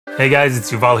Hey guys,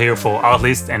 it's Yuval here for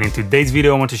Artlist, and in today's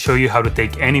video I want to show you how to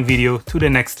take any video to the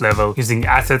next level using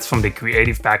assets from the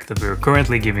creative pack that we're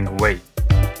currently giving away.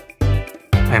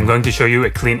 I'm going to show you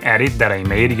a clean edit that I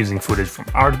made using footage from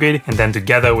Artgrid, and then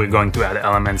together we're going to add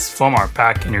elements from our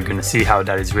pack, and you're going to see how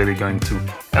that is really going to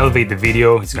elevate the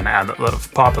video. It's going to add a lot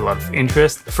of pop, a lot of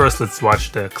interest. First, let's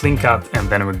watch the clean cut, and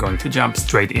then we're going to jump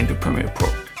straight into Premiere Pro.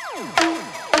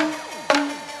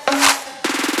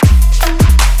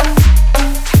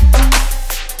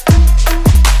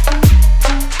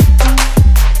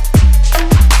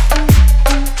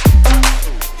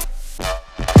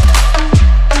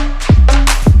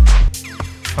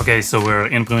 Okay, so we're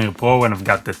in Premiere Pro and I've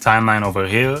got the timeline over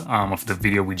here of the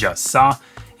video we just saw,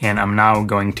 and I'm now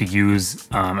going to use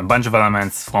a bunch of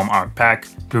elements from our pack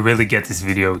to really get this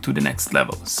video to the next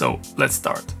level. So let's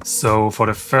start. So for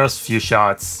the first few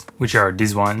shots, which are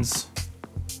these ones,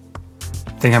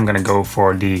 I think I'm gonna go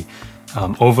for the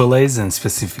overlays and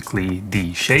specifically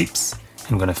the shapes.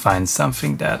 I'm gonna find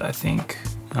something that I think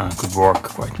could work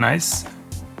quite nice.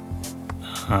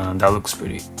 That looks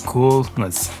pretty cool.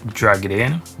 Let's drag it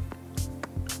in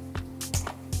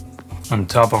on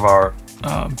top of our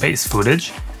base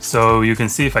footage. So you can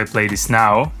see if I play this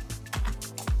now,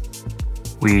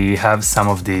 we have some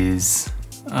of these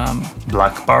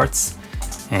black parts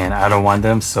and I don't want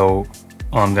them, so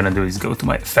all I'm gonna do is go to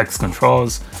my effects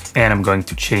controls and I'm going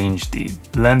to change the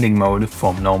blending mode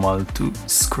from normal to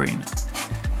screen,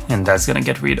 and that's gonna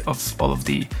get rid of all of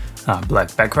the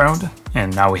black background,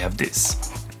 and now we have this.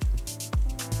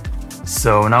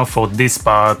 So now for this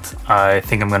part, I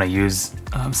think I'm gonna use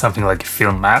something like a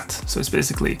film matte. So it's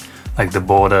basically like the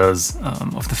borders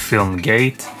of the film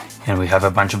gate, and we have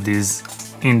a bunch of these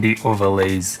in the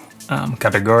overlays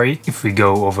category. If we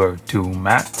go over to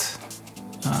matte,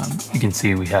 you can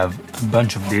see we have a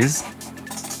bunch of these.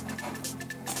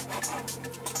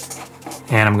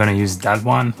 And I'm gonna use that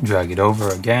one, drag it over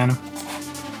again.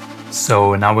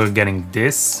 So now we're getting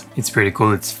this. It's pretty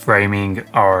cool. It's framing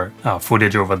our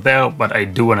footage over there, but I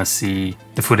do want to see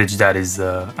the footage that is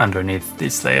underneath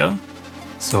this layer.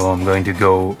 So I'm going to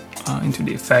go into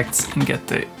the effects and get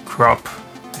the crop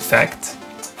effect.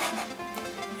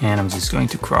 And I'm just going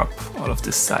to crop all of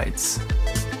the sides.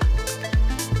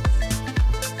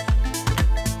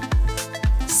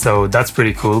 So that's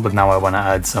pretty cool, but now I want to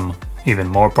add some even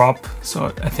more pop.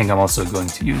 So I think I'm also going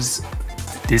to use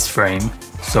this frame.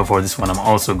 So for this one, I'm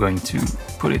also going to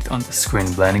put it on the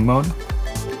screen blending mode.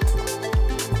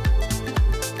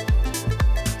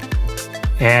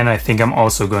 And I think I'm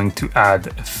also going to add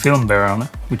a film burn,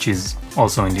 which is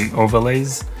also in the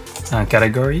overlays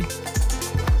category.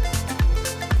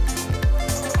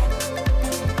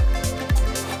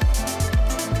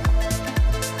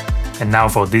 And now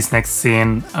for this next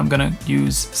scene, I'm gonna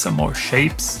use some more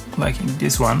shapes, like in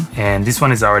this one. And this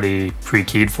one is already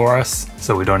pre-keyed for us,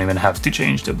 so we don't even have to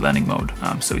change the blending mode.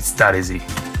 So it's that easy.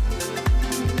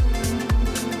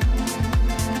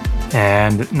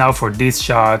 And now for this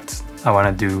shot, I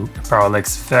wanna do a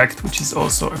parallax effect, which is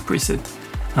also a preset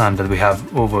that we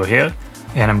have over here.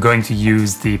 And I'm going to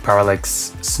use the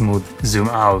parallax smooth zoom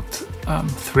out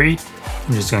 3.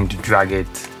 I'm just going to drag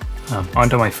it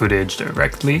onto my footage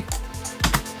directly.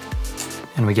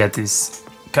 And we get this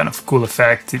kind of cool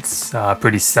effect. It's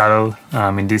pretty subtle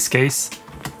in this case,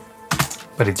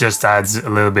 but it just adds a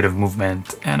little bit of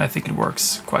movement, and I think it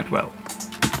works quite well.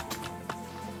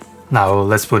 Now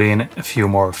let's put in a few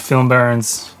more film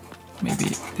burns,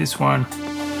 maybe this one.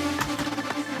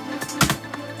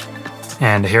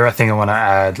 And here I think I want to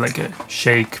add like a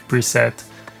shake preset.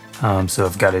 So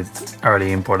I've got it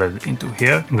already imported into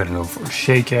here. I'm gonna go for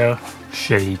shaker,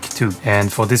 shake 2.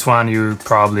 And for this one, you're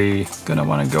probably gonna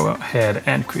want to go ahead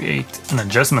and create an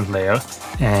adjustment layer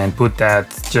and put that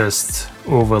just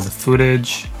over the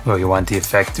footage where you want the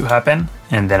effect to happen.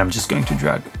 And then I'm just going to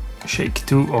drag shake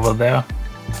 2 over there.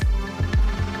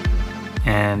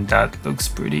 And that looks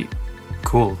pretty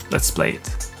cool. Let's play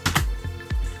it.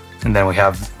 And then we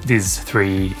have these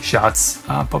 3 shots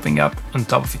popping up on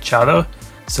top of each other.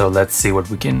 So let's see what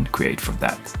we can create from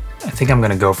that. I think I'm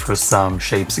gonna go for some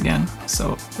shapes again.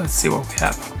 So let's see what we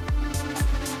have.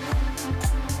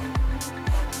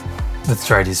 Let's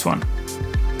try this one.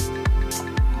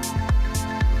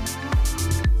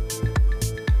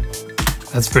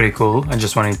 That's pretty cool. I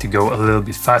just wanted to go a little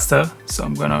bit faster. So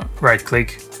I'm gonna right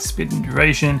click, speed and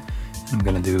duration. And I'm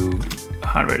gonna do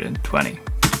 120.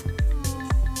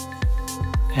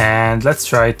 And let's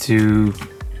try to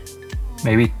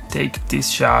maybe take this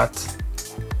shot,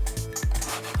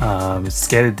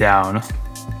 scale it down,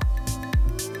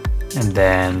 and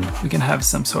then we can have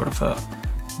some sort of a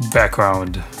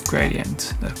background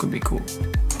gradient. That could be cool.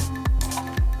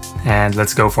 And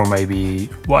let's go for maybe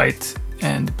white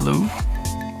and blue.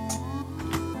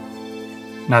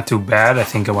 Not too bad. I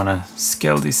think I want to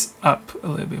scale this up a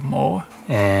little bit more.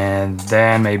 And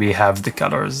then maybe have the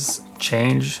colors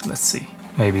change. Let's see.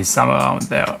 Maybe somewhere around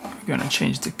there. We're gonna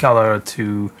change the color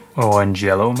to orange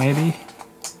yellow maybe.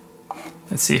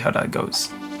 Let's see how that goes.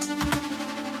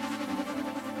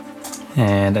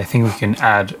 And I think we can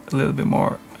add a little bit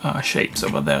more shapes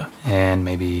over there. And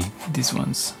maybe these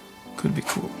ones could be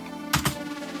cool.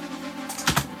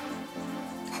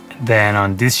 Then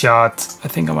on this shot, I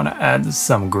think I want to add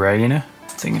some grain. I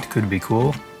think it could be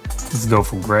cool. Let's go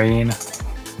for grain.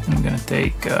 I'm gonna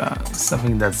take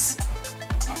something that's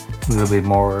a little bit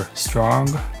more strong.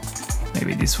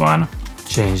 Maybe this one.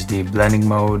 Change the blending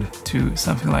mode to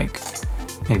something like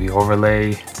maybe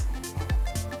overlay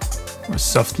or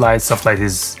soft light. Soft light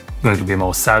is going to be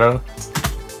more subtle.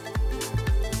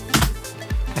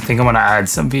 I think I want to add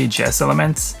some VHS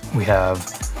elements. We have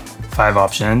 5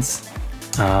 options.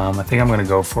 I think I'm gonna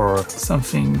go for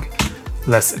something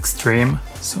less extreme,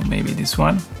 so maybe this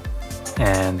one.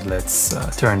 And let's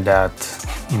turn that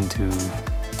into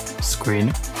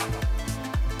screen.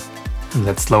 And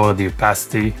let's lower the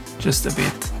opacity just a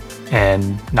bit.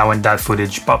 And now when that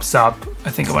footage pops up, I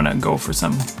think I wanna go for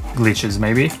some glitches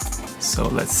maybe. So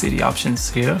let's see the options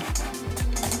here.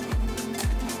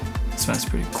 This one's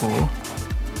pretty cool.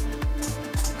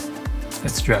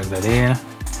 Let's drag that in.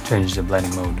 Change the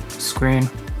blending mode to screen.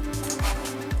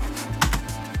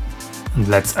 And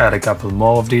let's add a couple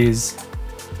more of these.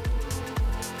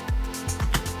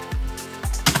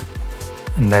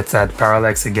 And let's add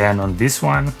parallax again on this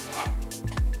one.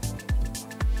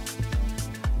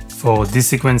 For this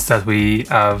sequence that we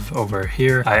have over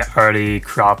here, I already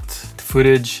cropped the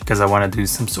footage because I want to do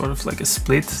some sort of like a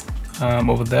split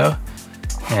over there.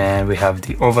 And we have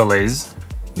the overlays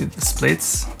with the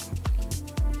splits.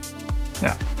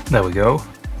 Yeah. There we go.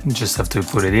 You just have to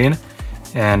put it in,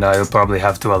 and I'll probably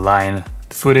have to align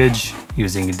the footage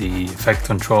using the effect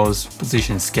controls,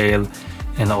 position scale,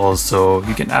 and also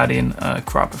you can add in a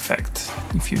crop effect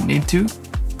if you need to.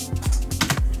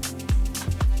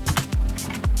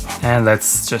 And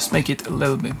let's just make it a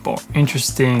little bit more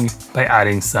interesting by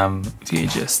adding some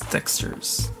VHS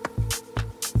textures.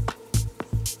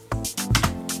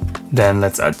 Then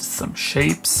let's add some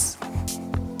shapes.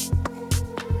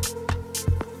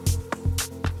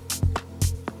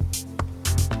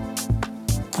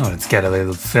 Oh, let's get a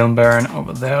little film burn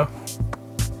over there.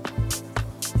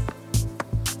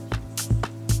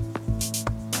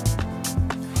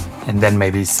 And then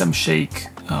maybe some shake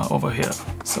over here.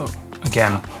 So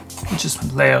again,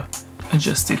 adjustment layer,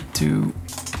 adjust it to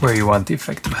where you want the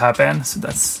effect to happen. So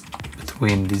that's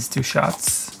between these 2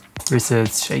 shots.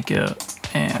 Presets, shaker,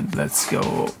 and let's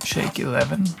go shake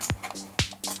 11.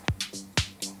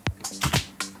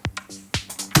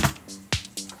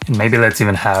 And maybe let's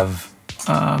even have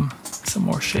some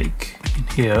more shake in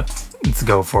here. Let's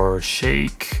go for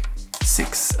shake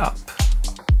 6 up.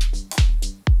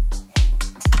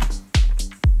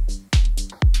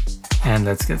 And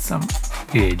let's get some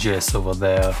VHS over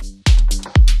there.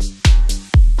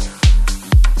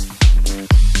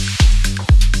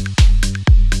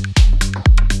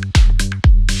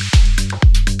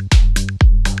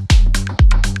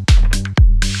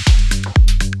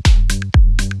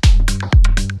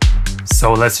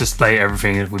 So let's just play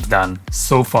everything that we've done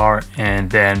so far, and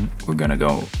then we're gonna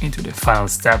go into the final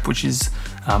step, which is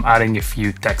adding a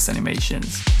few text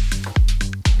animations.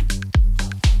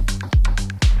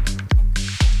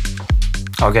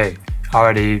 Okay,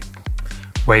 already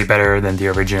way better than the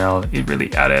original. It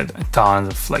really added a ton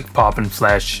of like pop and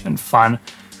flash and fun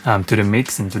to the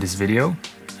mix and to this video.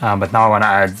 But now I want to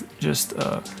add just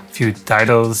a few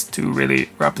titles to really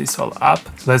wrap this all up.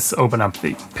 Let's open up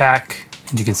the pack.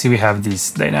 And you can see we have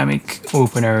this dynamic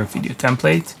opener video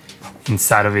template.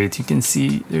 Inside of it, you can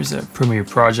see there's a Premiere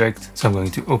project. So I'm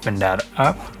going to open that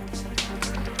up.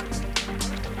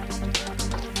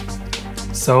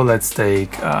 So let's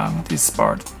take this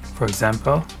part, for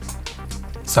example.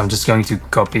 So I'm just going to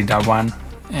copy that one,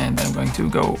 and then I'm going to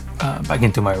go back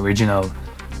into my original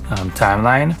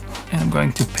timeline, and I'm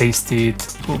going to paste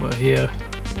it over here.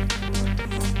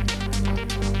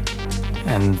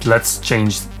 And let's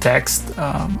change the text.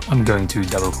 I'm going to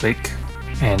double click,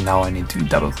 and now I need to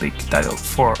double click title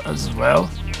 4 as well.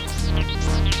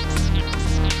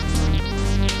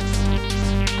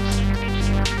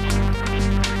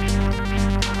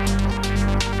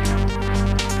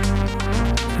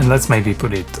 And let's maybe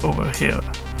put it over here,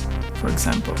 for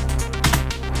example.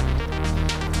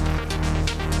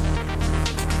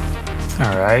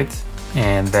 All right,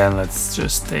 and then let's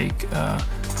just take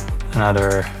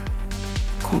another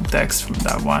cool text from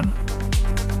that one.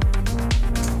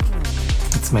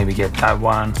 Let's maybe get that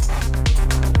one.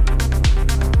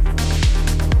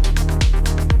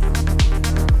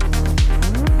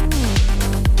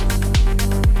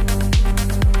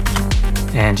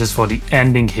 And just for the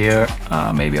ending here,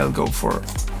 maybe I'll go for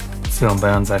film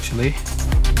bands actually.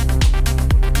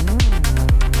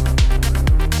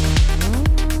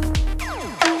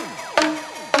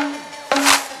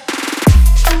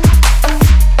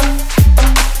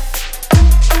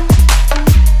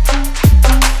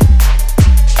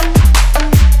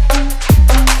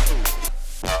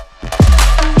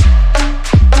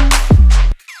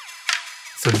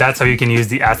 So that's how you can use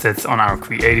the assets on our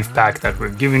creative pack that we're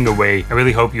giving away. I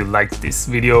really hope you liked this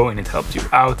video and it helped you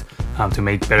out to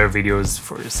make better videos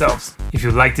for yourselves. If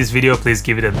you liked this video, please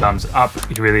give it a thumbs up.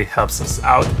 It really helps us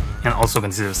out, and also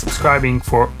consider subscribing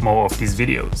for more of these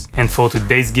videos. And for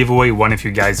today's giveaway, one of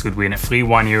you guys would win a free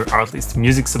 1-year Artlist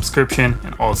music subscription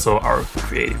and also our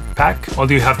creative pack.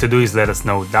 All you have to do is let us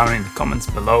know down in the comments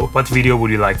below what video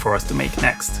would you like for us to make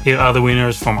next. Here are the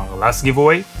winners from our last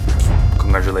giveaway.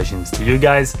 Congratulations to you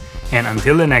guys, and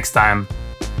until the next time,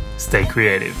 stay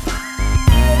creative.